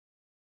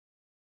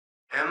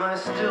Am I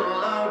still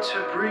allowed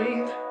to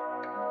breathe?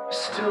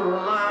 Still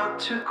allowed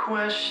to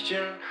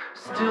question?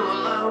 Still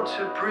allowed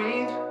to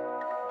breathe?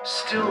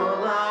 Still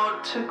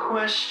allowed to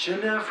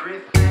question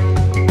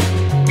everything?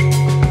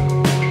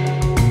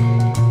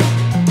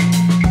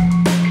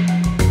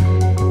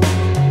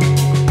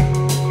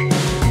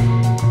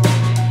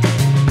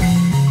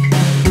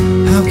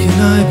 How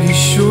can I be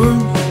sure?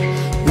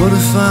 What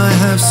if I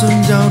have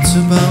some doubts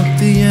about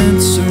the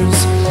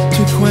answers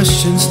to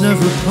questions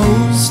never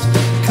posed?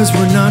 'Cause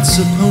we're not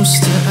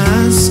supposed to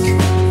ask.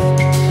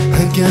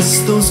 I guess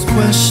those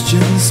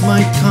questions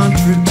might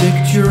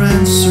contradict your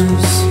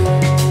answers.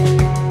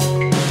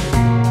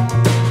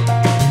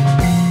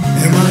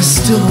 Am I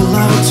still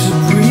allowed to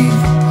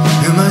breathe?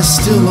 Am I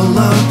still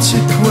allowed to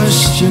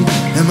question?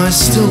 Am I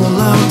still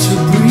allowed to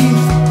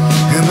breathe?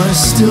 Am I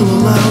still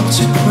allowed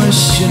to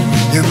question?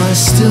 Am I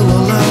still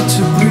allowed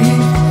to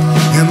breathe?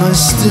 Am I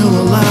still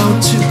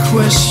allowed to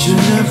question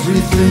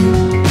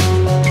everything?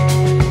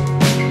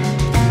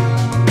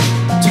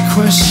 To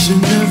question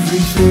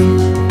everything.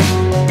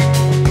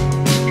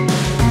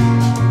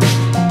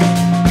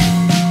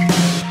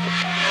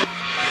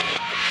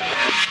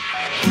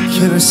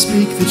 Can I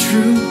speak the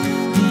truth?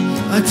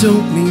 I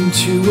don't mean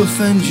to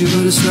offend you,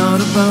 but it's not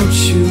about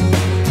you.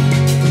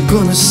 I'm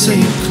gonna say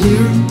it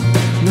clear.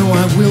 No,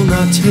 I will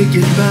not take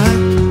it back.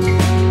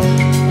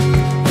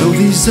 Though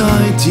these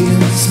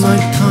ideas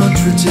might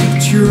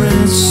contradict your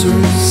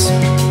answers.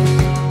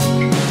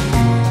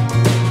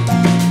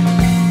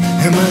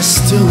 Am I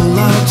still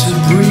allowed to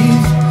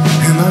breathe?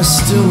 Am I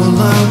still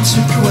allowed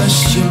to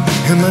question?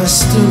 Am I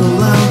still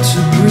allowed to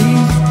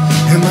breathe?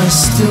 Am I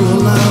still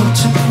allowed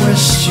to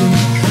question?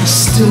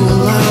 Still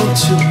allowed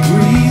to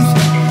breathe?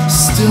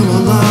 Still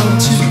allowed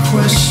to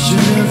question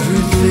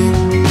everything?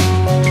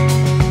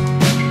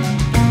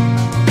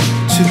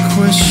 To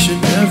question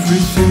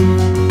everything?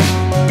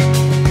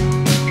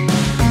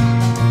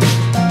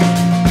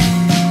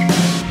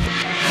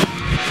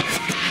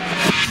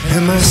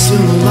 Am I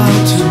still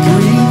allowed to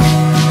breathe?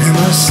 Am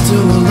I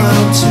still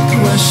allowed to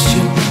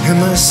question? Am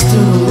I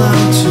still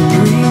allowed to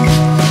breathe?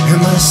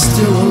 Am I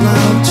still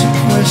allowed to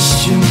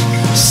question?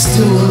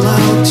 Still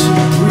allowed to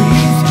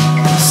breathe?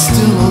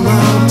 Still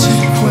allowed to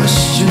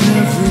question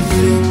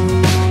everything?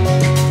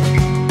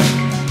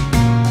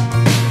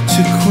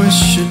 To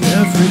question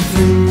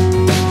everything?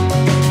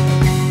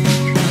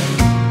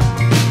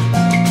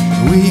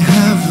 We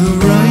have the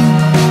right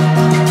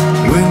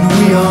when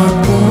we are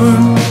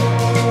born.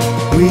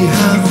 We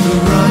have the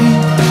right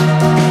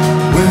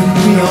when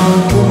we are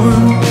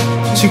born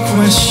to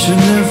question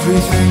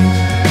everything.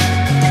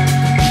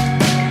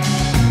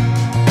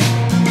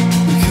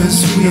 Because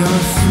we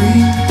are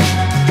free.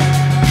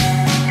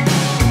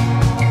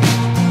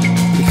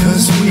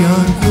 Because we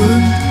are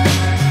good.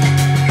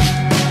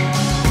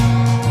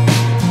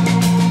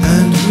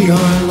 And we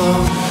are